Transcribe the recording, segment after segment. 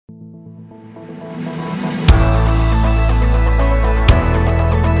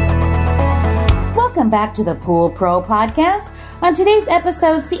Welcome back to the Pool Pro Podcast. On today's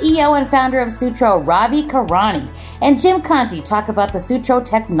episode, CEO and founder of Sutro, Ravi Kurani, and Jim Conti talk about the Sutro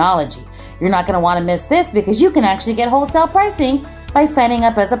technology. You're not going to want to miss this because you can actually get wholesale pricing by signing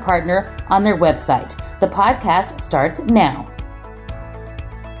up as a partner on their website. The podcast starts now.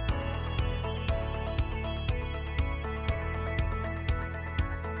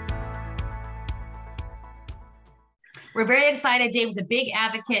 We're very excited. Dave's a big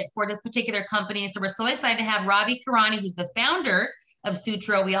advocate for this particular company. So we're so excited to have Ravi Kurani, who's the founder of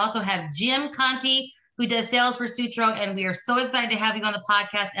Sutro. We also have Jim Conti, who does sales for Sutro. And we are so excited to have you on the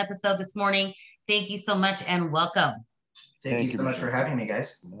podcast episode this morning. Thank you so much and welcome. Thank you so much for having me,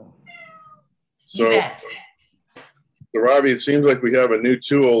 guys. You bet. So Ravi, it seems like we have a new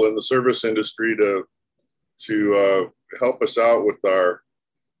tool in the service industry to help us out with our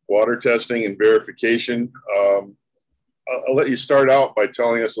water testing and verification. I'll let you start out by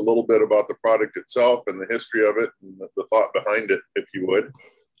telling us a little bit about the product itself and the history of it and the thought behind it, if you would.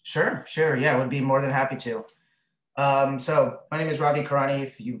 Sure. Yeah, I would be more than happy to. So my name is Ravi Kurani.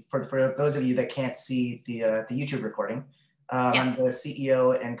 For those of you that can't see the YouTube recording, I'm the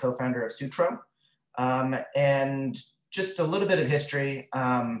CEO and co-founder of Sutro. And just a little bit of history.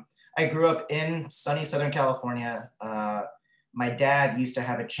 I grew up in sunny Southern California. My dad used to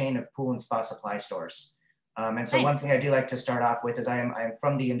have a chain of pool and spa supply stores. And so One thing I do like to start off with is I am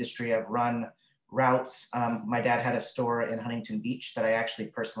from the industry. I've run routes. My dad had a store in Huntington Beach that I actually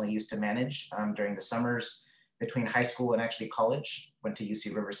personally used to manage during the summers between high school and actually college. Went to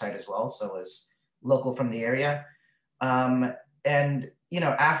UC Riverside as well, so was local from the area. And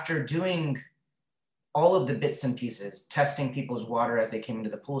after doing all of the bits and pieces, testing people's water as they came into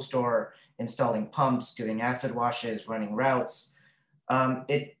the pool store, installing pumps, doing acid washes, running routes,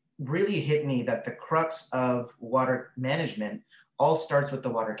 it really hit me that the crux of water management all starts with the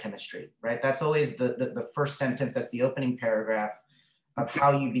water chemistry, right? That's always the first sentence, that's the opening paragraph of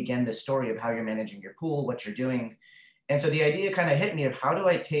how you begin the story of how you're managing your pool, what you're doing. And so the idea kind of hit me of how do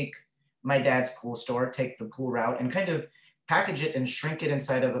I take my dad's pool store, take the pool route and kind of package it and shrink it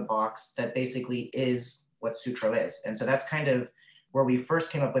inside of a box that basically is what Sutro is. And so that's kind of where we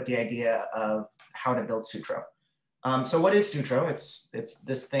first came up with the idea of how to build Sutro. So what is Sutro? It's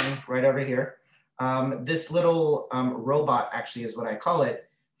this thing right over here. This little robot, actually is what I call it,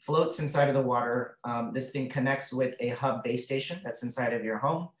 floats inside of the water. This thing connects with a hub base station that's inside of your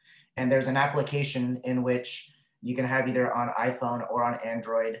home. And there's an application in which you can have either on iPhone or on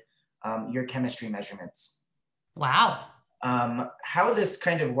Android, your chemistry measurements. Wow. How this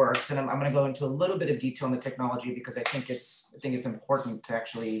kind of works, and I'm going to go into a little bit of detail on the technology because I think it's important to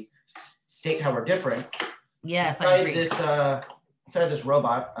actually state how we're different. Yes, I agree. Inside of this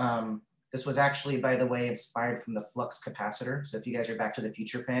robot, this was actually, by the way, inspired from the flux capacitor. So if you guys are Back to the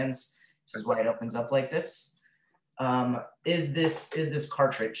Future fans, this is why it opens up like this. Is this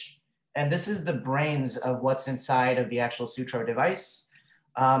cartridge, and this is the brains of what's inside of the actual Sutro device.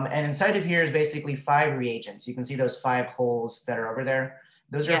 And inside of here is basically 5 reagents. You can see those 5 holes that are over there.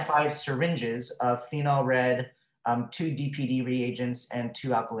 Those are 5 syringes of phenol red, 2 DPD reagents, and 2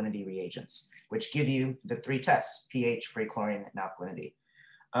 alkalinity reagents, which give you the 3 tests: pH, free chlorine, and alkalinity.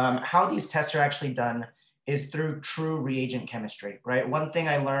 How these tests are actually done is through true reagent chemistry, right? One thing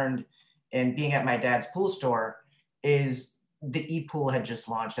I learned in being at my dad's pool store is the e-pool had just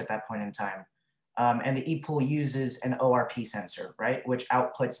launched at that point in time. And the e-pool uses an ORP sensor, right? Which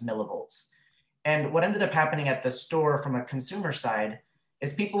outputs millivolts. And what ended up happening at the store from a consumer side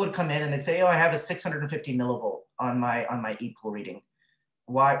is people would come in and they'd say, oh, I have a 650 millivolt on my e-pool reading.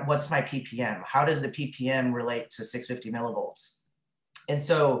 What's my ppm? How does the ppm relate to 650 millivolts? And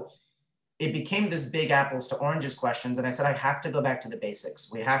so it became this big apples to oranges questions. And I said, I have to go back to the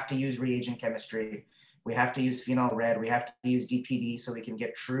basics. We have to use reagent chemistry. We have to use phenol red. We have to use DPD so we can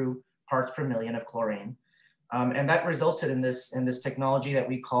get true parts per million of chlorine. And that resulted in this technology that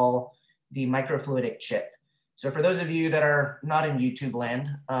we call the microfluidic chip. So for those of you that are not in YouTube land,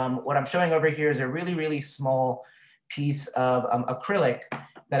 what I'm showing over here is a really, really small piece of acrylic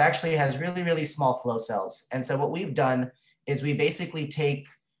that actually has really, really small flow cells. And so what we've done is we basically take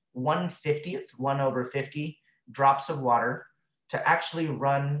 1/50 drops of water to actually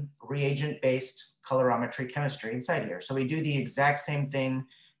run reagent-based colorimetry chemistry inside here. So we do the exact same thing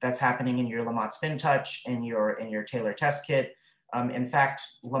that's happening in your Lamott Spin Touch, in your Taylor test kit. In fact,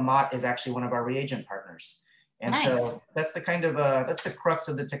 Lamott is actually one of our reagent partners. And nice. So that's the kind of, that's the crux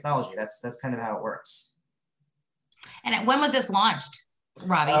of the technology. That's kind of how it works. And when was this launched,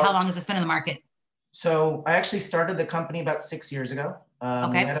 Ravi? How long has this been in the market? So I actually started the company about 6 years ago. We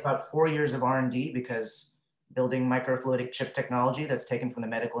had about 4 years of R&D because building microfluidic chip technology that's taken from the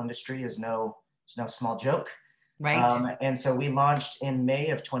medical industry is no small joke. Right. And so we launched in May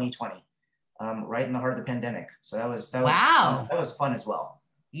of 2020, right in the heart of the pandemic. So that was Wow. that was fun as well.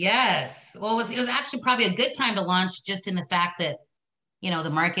 Yes. Well, it was actually probably a good time to launch, just in the fact that, the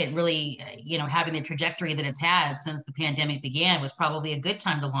market really, having the trajectory that it's had since the pandemic began was probably a good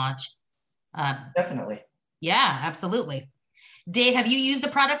time to launch. Definitely. Yeah, absolutely. Dave, have you used the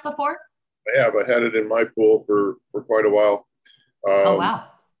product before? I have. I had it in my pool for quite a while. Oh, wow.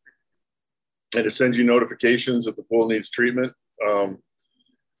 And it sends you notifications that the pool needs treatment.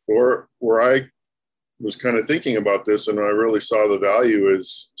 Where I was kind of thinking about this, and I really saw the value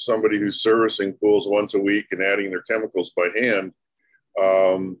is somebody who's servicing pools once a week and adding their chemicals by hand.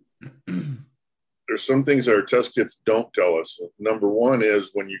 There's some things that our test kits don't tell us. Number one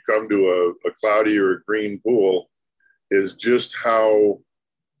is when you come to a cloudy or a green pool, is just how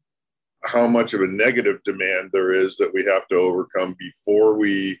much of a negative demand there is that we have to overcome before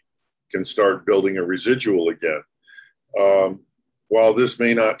we can start building a residual again. While this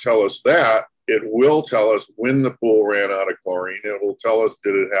may not tell us that, it will tell us when the pool ran out of chlorine. It will tell us,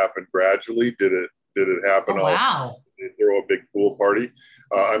 did it happen gradually? Did it happen? Oh, wow. Did they throw a big pool party?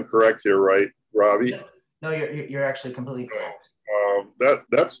 I'm correct here, right, Ravi? No, you're actually completely correct.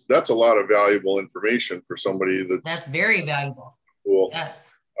 That's a lot of valuable information for somebody that's very valuable. Cool.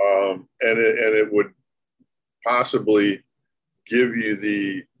 Yes. And it would possibly give you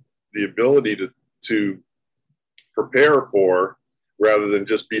the ability to prepare for, rather than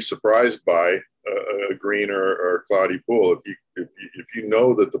just be surprised by a green or a cloudy pool. If you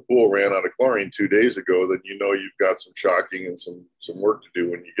know that the pool ran out of chlorine 2 days ago, then you know you've got some shocking and some work to do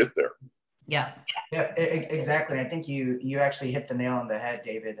when you get there. Yeah. Yeah, exactly. I think you actually hit the nail on the head,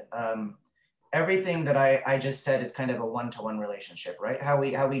 David. Everything that I just said is kind of a one-to-one relationship, right?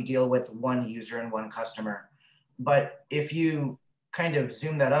 How we deal with one user and one customer. But if you kind of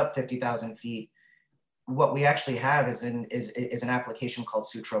zoom that up 50,000 feet, what we actually have is an application called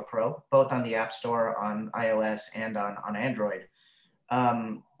Sutro Pro, both on the App Store, on iOS, and on Android.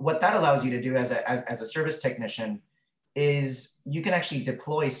 What that allows you to do as a service technician is you can actually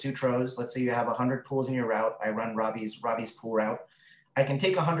deploy Sutros. Let's say you have 100 pools in your route. I run Ravi's pool route. I can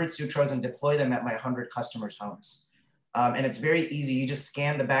take 100 Sutros and deploy them at my 100 customers' homes. And it's very easy. You just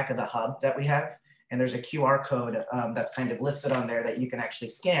scan the back of the hub that we have, and there's a QR code that's kind of listed on there that you can actually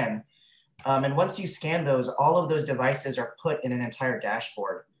scan. And once you scan those, all of those devices are put in an entire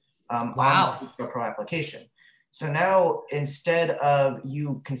dashboard on the Sutro Pro application. So now, instead of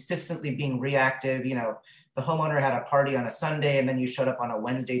you consistently being reactive, the homeowner had a party on a Sunday and then you showed up on a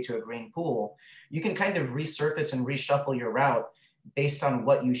Wednesday to a green pool, you can kind of resurface and reshuffle your route based on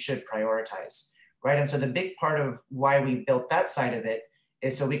what you should prioritize, right? And so the big part of why we built that side of it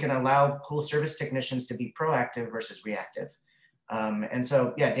is so we can allow pool service technicians to be proactive versus reactive. And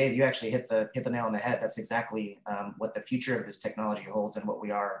so, yeah, Dave, you actually hit the nail on the head. That's exactly what the future of this technology holds and what we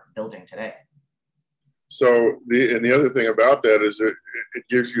are building today. So the other thing about that is it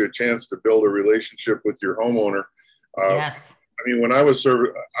gives you a chance to build a relationship with your homeowner. Yes. I mean, when I was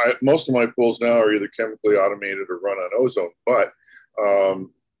most of my pools now are either chemically automated or run on ozone. But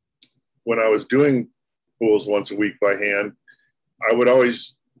when I was doing pools once a week by hand, I would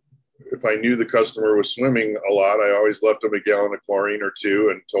always, if I knew the customer was swimming a lot, I always left them a gallon of chlorine or two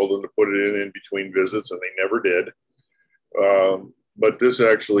and told them to put it in between visits, and they never did. But this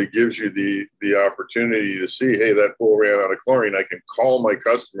actually gives you the opportunity to see, hey, that pool ran out of chlorine. I can call my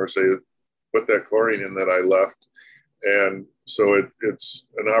customer, say, put that chlorine in that I left. And so it's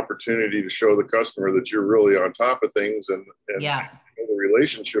an opportunity to show the customer that you're really on top of things and build a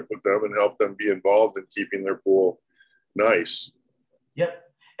relationship with them and help them be involved in keeping their pool nice. Yep.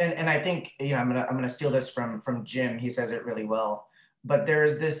 And I think, I'm gonna steal this from Jim. He says it really well. But there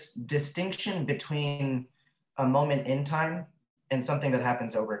is this distinction between a moment in time and something that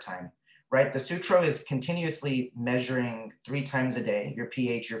happens over time, right? The Sutro is continuously measuring 3 times a day, your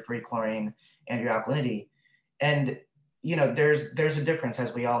pH, your free chlorine, and your alkalinity. And, there's a difference,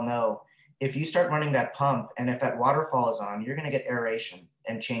 as we all know. If you start running that pump and if that waterfall is on, you're gonna get aeration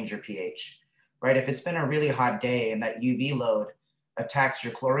and change your pH, right? If it's been a really hot day and that UV load attacks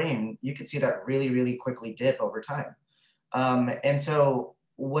your chlorine, you can see that really, really quickly dip over time. And so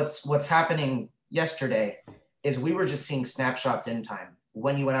what's happening yesterday is we were just seeing snapshots in time.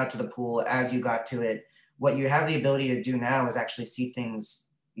 When you went out to the pool, as you got to it, what you have the ability to do now is actually see things,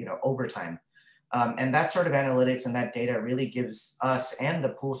 over time. And that sort of analytics and that data really gives us and the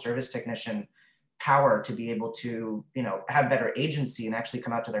pool service technician power to be able to, have better agency and actually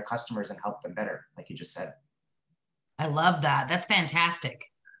come out to their customers and help them better, like you just said. I love that. That's fantastic.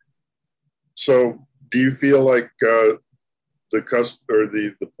 So do you feel like the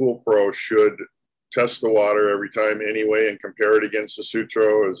pool pro should test the water every time anyway and compare it against the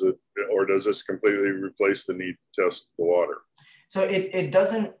Sutro? Or does this completely replace the need to test the water? So it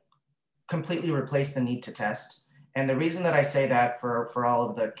doesn't completely replace the need to test. And the reason that I say that for all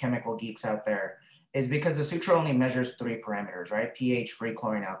of the chemical geeks out there is because the Sutro only measures 3 parameters, right? pH, free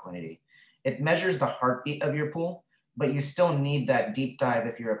chlorine, alkalinity. It measures the heartbeat of your pool, but you still need that deep dive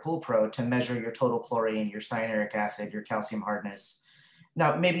if you're a pool pro to measure your total chlorine, your cyanuric acid, your calcium hardness.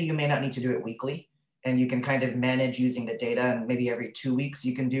 Now, maybe you may not need to do it weekly, and you can kind of manage using the data, and maybe every 2 weeks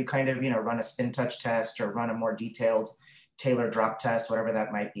you can do kind of, run a spin touch test or run a more detailed tailored drop test, whatever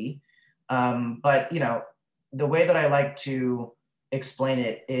that might be. But the way that I like to explain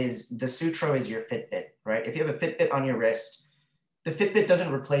it is the Sutro is your Fitbit, right? If you have a Fitbit on your wrist, the Fitbit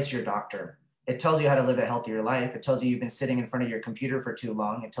doesn't replace your doctor. It tells you how to live a healthier life. It tells you you've been sitting in front of your computer for too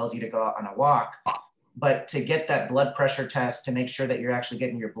long. It tells you to go out on a walk. But to get that blood pressure test, to make sure that you're actually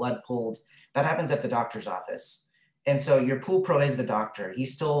getting your blood pulled, that happens at the doctor's office. And so your pool pro is the doctor.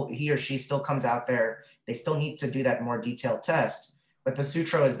 He or she still comes out there. They still need to do that more detailed test. But the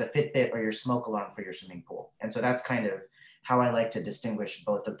Sutro is the Fitbit or your smoke alarm for your swimming pool. And so that's kind of how I like to distinguish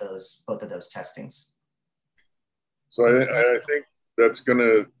both of those testings. So I think that's going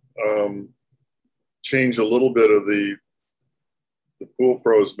to change a little bit of the pool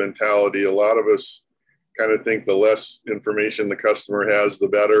pros mentality. A lot of us kind of think the less information the customer has, the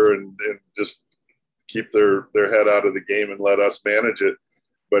better, and just keep their head out of the game and let us manage it.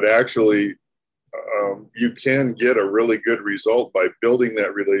 But actually, you can get a really good result by building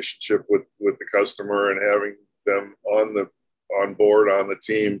that relationship with the customer and having them on board on the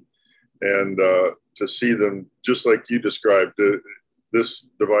team, and to see them just like you described. This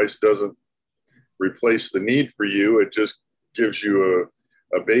device doesn't replace the need for you. It just gives you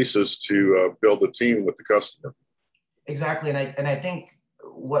a basis to build a team with the customer. Exactly, and I think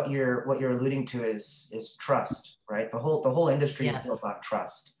what you're alluding to is trust, right? The whole industry is built on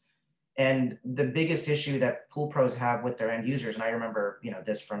trust. And the biggest issue that pool pros have with their end users, and I remember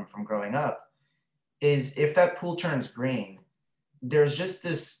this from growing up, is if that pool turns green, there's just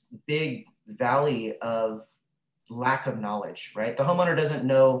this big valley of lack of knowledge, right? The homeowner doesn't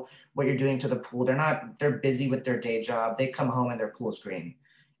know what you're doing to the pool. They're busy with their day job. They come home and their pool's green.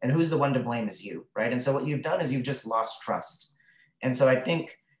 And who's the one to blame is you, right? And so what you've done is you've just lost trust. And so I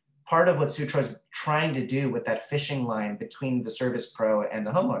think part of what Sutro is trying to do with that fishing line between the service pro and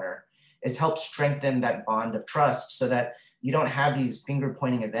the homeowner is help strengthen that bond of trust so that you don't have these finger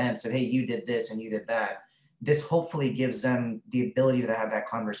pointing events of, hey, you did this and you did that. This hopefully gives them the ability to have that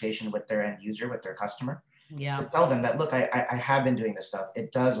conversation with their end user, with their customer. Yeah. To tell them that, look, I have been doing this stuff.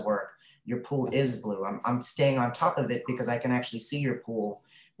 It does work. Your pool is blue. I'm staying on top of it because I can actually see your pool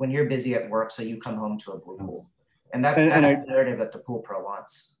when you're busy at work. So you come home to a blue pool. And that's the narrative that the pool pro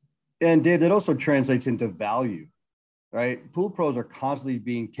wants. And Dave, that also translates into value, right? Pool pros are constantly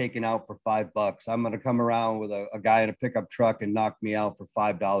being taken out for $5. I'm going to come around with a guy in a pickup truck and knock me out for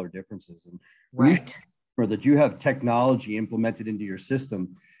 $5 differences. And right. That you have technology implemented into your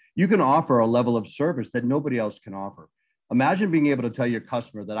system, you can offer a level of service that nobody else can offer. Imagine being able to tell your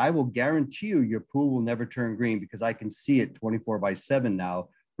customer that I will guarantee you your pool will never turn green because I can see it 24/7 now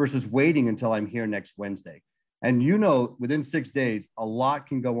versus waiting until I'm here next Wednesday. And within 6 days, a lot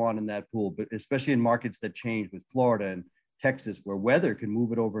can go on in that pool, but especially in markets that change with Florida and Texas, where weather can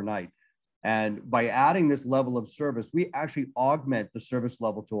move it overnight. And by adding this level of service, we actually augment the service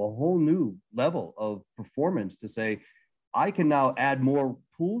level to a whole new level of performance to say, I can now add more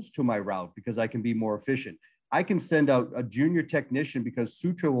pools to my route because I can be more efficient. I can send out a junior technician because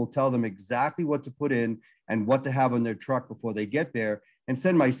Sutro will tell them exactly what to put in and what to have on their truck before they get there, and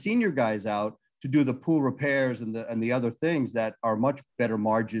send my senior guys out to do the pool repairs and the other things that are much better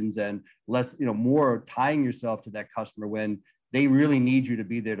margins and less, more tying yourself to that customer when they really need you to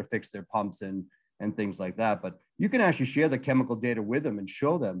be there to fix their pumps and things like that. But you can actually share the chemical data with them and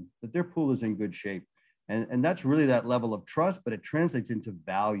show them that their pool is in good shape. And that's really that level of trust, but it translates into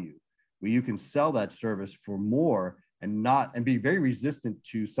value where you can sell that service for more and be very resistant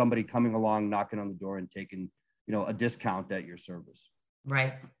to somebody coming along, knocking on the door and taking, a discount at your service.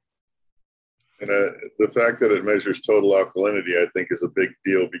 Right. And the fact that it measures total alkalinity, I think, is a big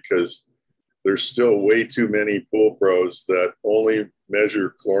deal because there's still way too many pool pros that only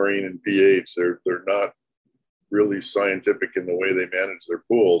measure chlorine and pH. They're not really scientific in the way they manage their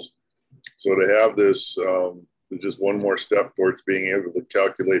pools. So to have this is just one more step towards being able to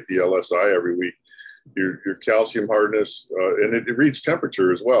calculate the LSI every week. Your calcium hardness, and it reads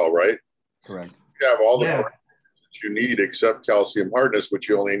temperature as well, right? Correct. You have all the you need except calcium hardness, which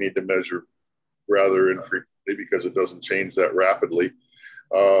you only need to measure rather infrequently because it doesn't change that rapidly.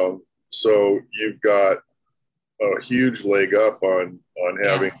 So you've got a huge leg up on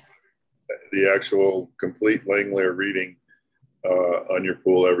having the actual complete Langlair reading on your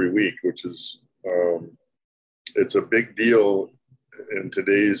pool every week, which is it's a big deal in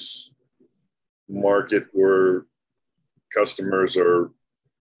today's market where customers are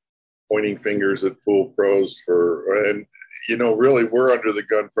pointing fingers at pool pros and really we're under the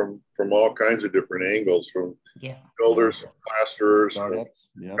gun from all kinds of different angles, from builders, from plasterers, from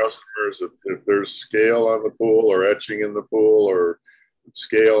customers. If there's scale on the pool or etching in the pool or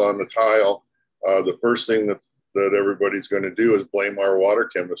scale on the tile, the first thing that everybody's going to do is blame our water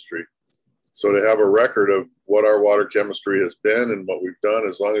chemistry. So to have a record of what our water chemistry has been and what we've done,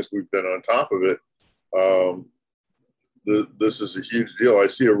 as long as we've been on top of it, this is a huge deal. I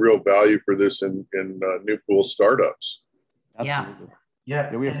see a real value for this in new pool startups. Absolutely.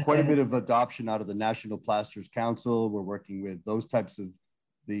 Yeah, we have quite a bit of adoption out of the National Plasters Council. We're working with those types of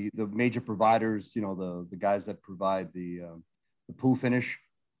the major providers, the guys that provide the pool finish,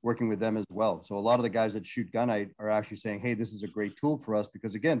 working with them as well. So a lot of the guys that shoot gunite are actually saying, hey, this is a great tool for us,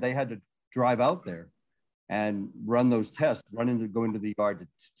 because again, they had to drive out there and run those tests, go into the yard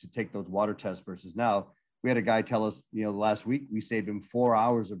to take those water tests, versus now we had a guy tell us, last week we saved him 4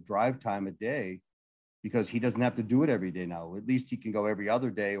 hours of drive time a day because he doesn't have to do it every day now. At least he can go every other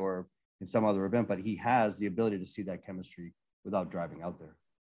day or in some other event, but he has the ability to see that chemistry without driving out there.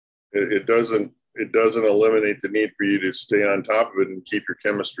 It doesn't eliminate the need for you to stay on top of it and keep your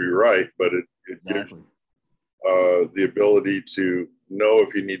chemistry right, but it gives the ability to know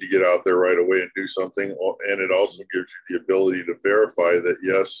if you need to get out there right away and do something. And it also gives you the ability to verify that,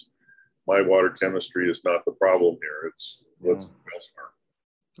 yes, my water chemistry is not the problem here. It's what's elsewhere.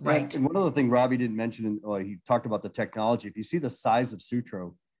 Right. And one other thing Robbie didn't mention, he talked about the technology. If you see the size of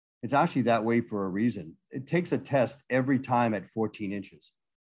Sutro, it's actually that way for a reason. It takes a test every time at 14 inches.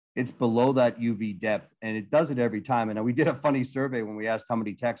 It's below that UV depth, and it does it every time. And we did a funny survey when we asked how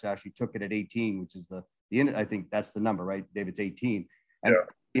many techs actually took it at 18, which is I think that's the number, right, Dave? It's 18. And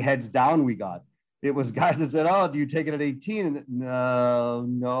heads down we got. It was guys that said, oh, do you take it at 18? And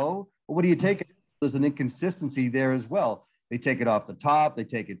no. Well, what do you take it? There's an inconsistency there as well. They take it off the top. They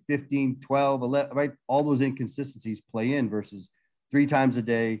take it 15, 12, 11, right? All those inconsistencies play in versus 3 times a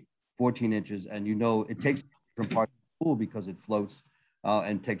day, 14 inches. And it takes different parts of the pool because it floats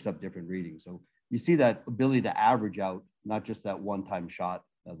and takes up different readings. So you see that ability to average out, not just that one-time shot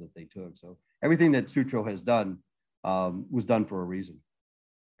that they took. So everything that Sutro has done was done for a reason.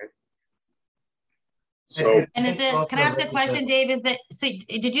 So, and can I ask a question, Dave? So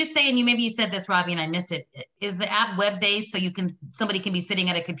did you say, and maybe you said this, Robbie, and I missed it, is the app web-based so somebody can be sitting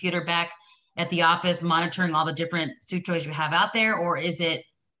at a computer back at the office monitoring all the different Sutros you have out there, or is it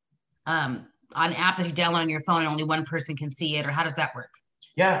an app that you download on your phone and only one person can see it, or how does that work?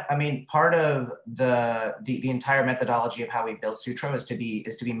 Yeah, I mean, part of the entire methodology of how we built Sutro is to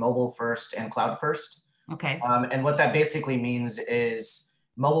be mobile first and cloud first. Okay. And what that basically means is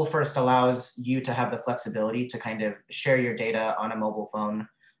mobile first allows you to have the flexibility to kind of share your data on a mobile phone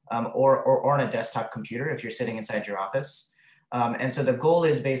or on a desktop computer if you're sitting inside your office. And so the goal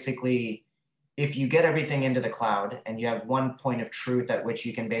is basically, if you get everything into the cloud and you have one point of truth at which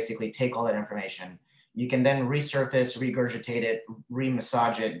you can basically take all that information, you can then resurface, regurgitate it,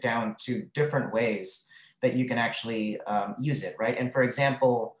 re-massage it down to different ways that you can actually use it, right? And for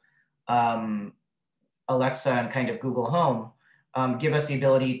example, Alexa and kind of Google Home give us the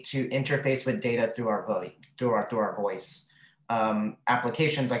ability to interface with data through our voice.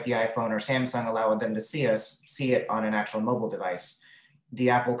 Applications like the iPhone or Samsung allow them to see it on an actual mobile device. The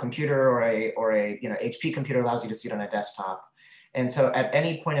Apple computer or a HP computer allows you to see it on a desktop. And so at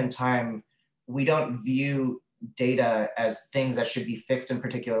any point in time, we don't view data as things that should be fixed in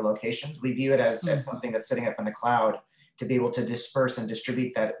particular locations. We view it as something that's sitting up in the cloud to be able to disperse and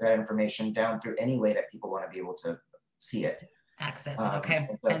distribute that information down through any way that people want to be able to see it. Access it. Okay,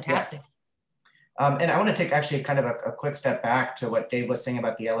 fantastic. Yeah. And I want to take actually kind of a quick step back to what Dave was saying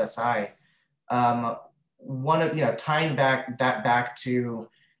about the LSI. Tying back to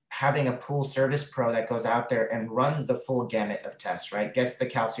having a pool service pro that goes out there and runs the full gamut of tests, right? Gets the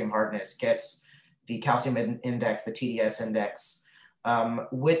calcium hardness, gets the calcium index, the TDS index,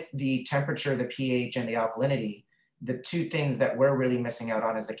 with the temperature, the pH, and the alkalinity. The two things that we're really missing out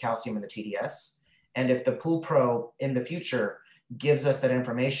on is the calcium and the TDS. And if the pool pro in the future gives us that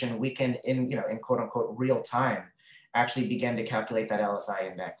information, we can, in quote unquote real time, actually begin to calculate that LSI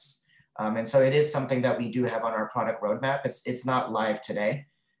index. And so it is something that we do have on our product roadmap. It's not live today,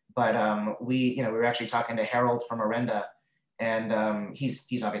 But we were actually talking to Harold from Orenda, and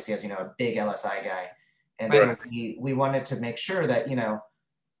he's obviously, as you know, a big LSI guy. And so we wanted to make sure that,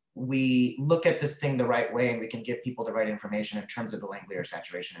 we look at this thing the right way and we can give people the right information in terms of the Langlier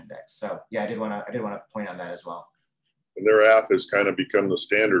saturation index. So yeah, I did want to point on that as well. And their app has kind of become the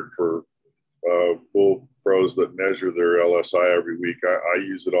standard for pool pros that measure their LSI every week. I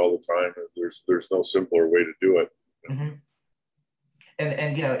use it all the time. There's no simpler way to do it. Mm-hmm.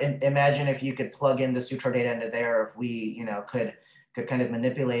 And imagine if you could plug in the Sutro data into there, if we, could kind of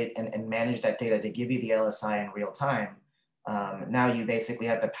manipulate and manage that data to give you the LSI in real time. Now you basically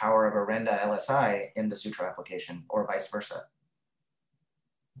have the power of Orenda LSI in the Sutro application, or vice versa.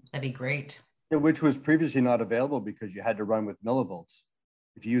 That'd be great. Yeah, which was previously not available because you had to run with millivolts.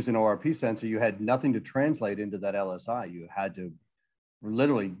 If you use an ORP sensor, you had nothing to translate into that LSI. You had to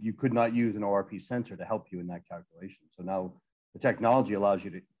literally, you could not use an ORP sensor to help you in that calculation. So now the technology allows you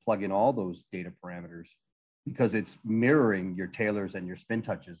to plug in all those data parameters because it's mirroring your tailors and your spin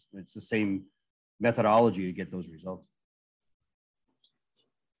touches. It's the same methodology to get those results.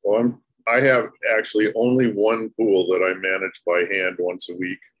 Well, I have actually only one pool that I manage by hand once a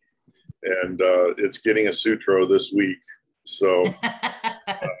week, and it's getting a Sutro this week. So we'll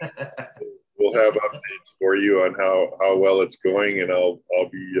have updates for you on how well it's going, and I'll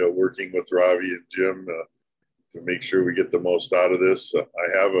be working with Ravi and Jim to make sure we get the most out of this. I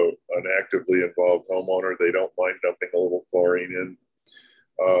have an actively involved homeowner. They don't mind dumping a little chlorine in,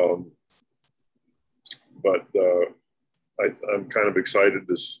 but I'm kind of excited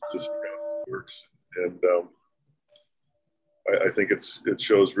to see how it works, and I think it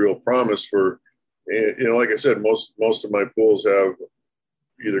shows real promise for, like I said, most of my pools have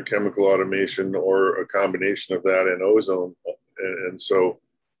either chemical automation or a combination of that and ozone, and so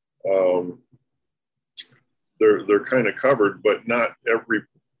they're kind of covered, but not every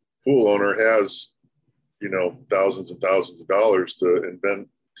pool owner has thousands and thousands of dollars to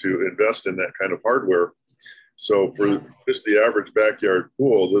invest in that kind of hardware. So for just the average backyard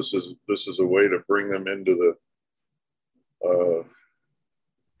pool, this is a way to bring them into the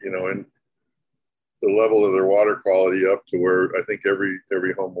and the level of their water quality up to where I think every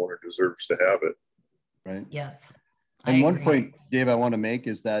homeowner deserves to have it. Right. Yes. And one point, Dave, I want to make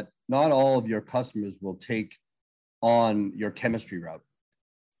is that not all of your customers will take on your chemistry route.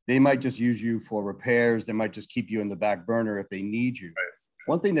 They might just use you for repairs. They might just keep you in the back burner if they need you. Right.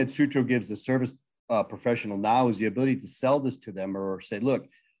 One thing that Sutro gives the service professional now is the ability to sell this to them or say, look,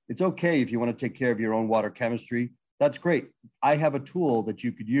 it's okay if you want to take care of your own water chemistry. That's great. I have a tool that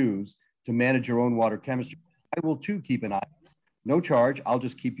you could use to manage your own water chemistry. I will too keep an eye. No charge. I'll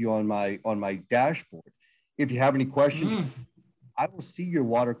just keep you on my dashboard. If you have any questions, I will see your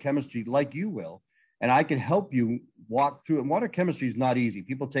water chemistry like you will, and I can help you walk through it. And water chemistry is not easy.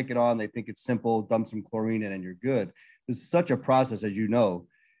 People take it on. They think it's simple. Dump some chlorine in and you're good. This is such a process, as you know.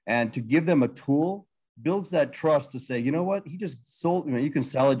 And to give them a tool builds that trust to say, you know what, he just sold, you can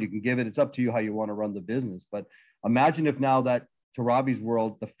sell it, you can give it. It's up to you how you want to run the business. But imagine if now that, to Robbie's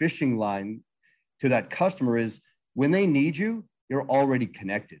world, the fishing line to that customer is when they need you, you're already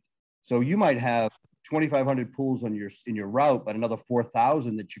connected. So you might have 2,500 pools in your route, but another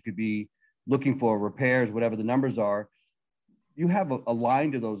 4,000 that you could be looking for repairs, whatever the numbers are. You have a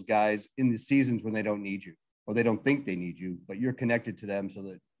line to those guys in the seasons when they don't need you or they don't think they need you, but you're connected to them so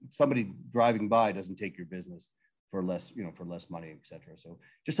that somebody driving by doesn't take your business for less, for less money, et cetera. So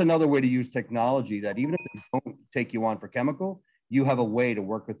just another way to use technology that even if they don't take you on for chemical, you have a way to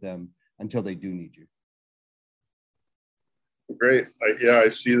work with them until they do need you. Great. I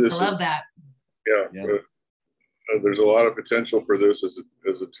see this. I love that. Yeah. There's a lot of potential for this as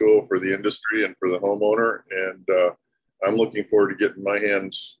a tool for the industry and for the homeowner. And I'm looking forward to getting my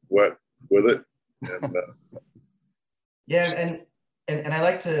hands wet with it. And, and I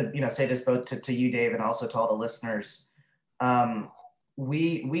like to, say this both to you, Dave, and also to all the listeners.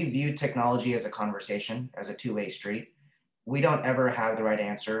 We view technology as a conversation, as a two-way street. We don't ever have the right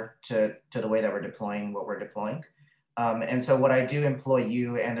answer to the way that we're deploying what we're deploying. And so what I do employ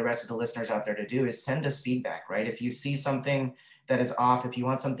you and the rest of the listeners out there to do is send us feedback, right? If you see something that is off, if you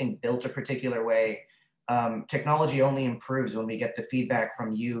want something built a particular way, technology only improves when we get the feedback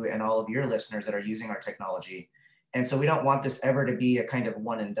from you and all of your listeners that are using our technology. And so we don't want this ever to be a kind of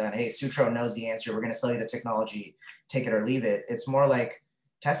one and done. Hey, Sutro knows the answer. We're going to sell you the technology, take it or leave it. It's more like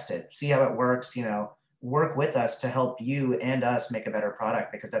test it, see how it works, work with us to help you and us make a better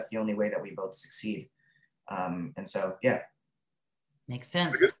product, because that's the only way that we both succeed. And so, yeah. Makes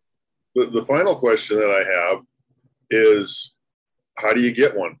sense. The final question that I have is, how do you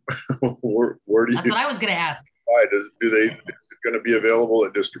get one? where do That's what I was going to ask. Why do going to be available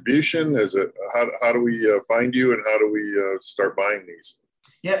at distribution? Is it how do we find you, and how do we start buying these?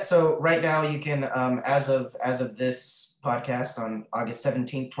 Yeah, so right now you can, as of this podcast on August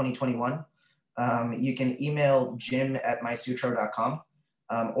 17th, 2021, you can email jim@mysutro.com,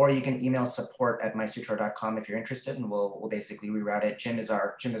 or you can email support@mysutro.com if you're interested, and we'll basically reroute it. Jim is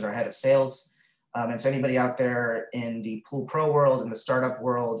our head of sales. And so anybody out there in the Pool Pro world, in the startup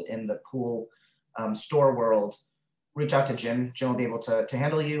world, in the pool store world, reach out to Jim. Jim will be able to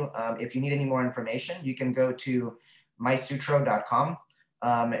handle you. If you need any more information, you can go to mysutro.com.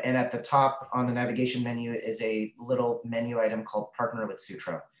 And at the top on the navigation menu is a little menu item called Partner with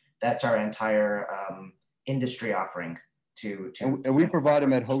Sutro. That's our entire industry offering. And we provide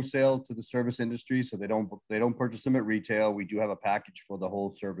them at wholesale to the service industry, so they don't purchase them at retail. We do have a package for the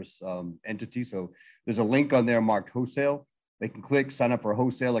whole service entity. So there's a link on there marked wholesale. They can click, sign up for a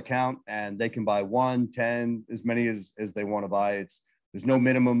wholesale account, and they can buy 1, 10, as many as they want to buy. There's no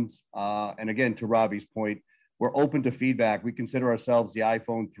minimums. And again, to Robbie's point, we're open to feedback. We consider ourselves the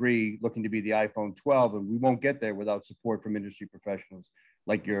iPhone 3 looking to be the iPhone 12, and we won't get there without support from industry professionals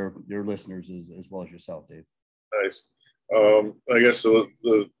like your listeners as well as yourself, Dave. Nice. I guess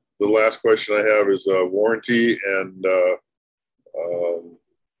the last question I have is warranty and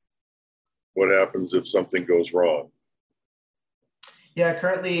what happens if something goes wrong? Yeah,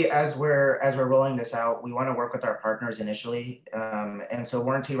 currently, as we're rolling this out, we want to work with our partners initially, and so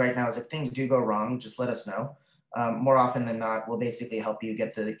warranty right now is if things do go wrong, just let us know. More often than not, we'll basically help you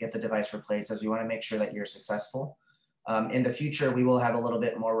get the device replaced, as we want to make sure that you're successful. In the future, we will have a little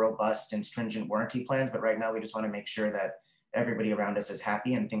bit more robust and stringent warranty plans, but right now we just want to make sure that everybody around us is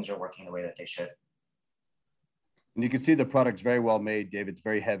happy and things are working the way that they should. And you can see the product's very well made, Dave. It's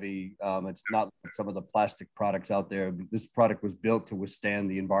very heavy. It's not like some of the plastic products out there. This product was built to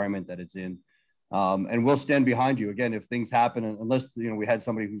withstand the environment that it's in. And we'll stand behind you. Again, if things happen, unless we had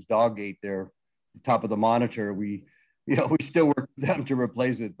somebody whose dog ate the top of the monitor, we still work with them to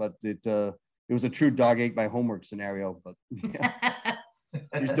replace it. But it was a true dog ate my homework scenario, but yeah,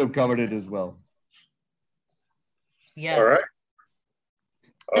 we still covered it as well. Yeah. All right.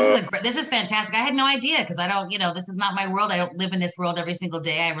 This is fantastic. I had no idea because I don't, this is not my world. I don't live in this world every single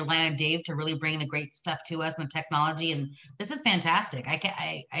day. I rely on Dave to really bring the great stuff to us and the technology. And this is fantastic.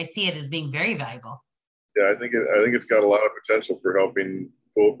 I see it as being very valuable. Yeah, I think it's got a lot of potential for helping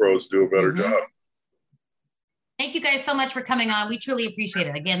pool pros do a better job. Thank you guys so much for coming on. We truly appreciate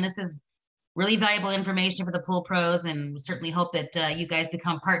it. Again, this is really valuable information for the pool pros, and we certainly hope that you guys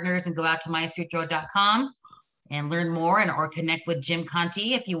become partners and go out to mysutro.com and learn more or connect with Jim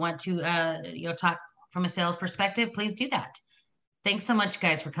Conti. If you want to, talk from a sales perspective, please do that. Thanks so much,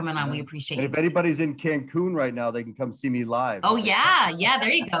 guys, for coming on. We appreciate it. If anybody's in Cancun right now, they can come see me live. Oh, yeah. Yeah, there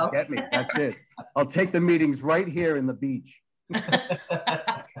you go. Get me. That's it. I'll take the meetings right here in the beach.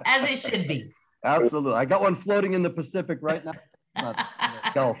 As it should be. Absolutely. I got one floating in the Pacific right now.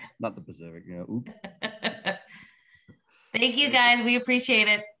 Gulf, not the Pacific. Oops. Thank you, guys. We appreciate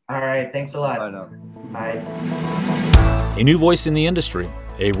it. All right. Thanks a lot. Bye now. Bye. A new voice in the industry,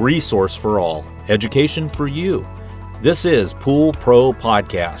 a resource for all, education for you. This is Pool Pro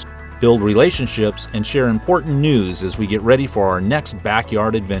Podcast. Build relationships and share important news as we get ready for our next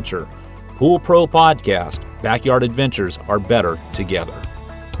backyard adventure. Pool Pro Podcast. Backyard adventures are better together.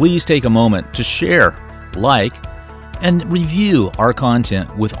 Please take a moment to share, like, and review our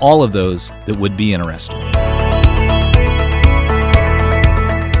content with all of those that would be interested.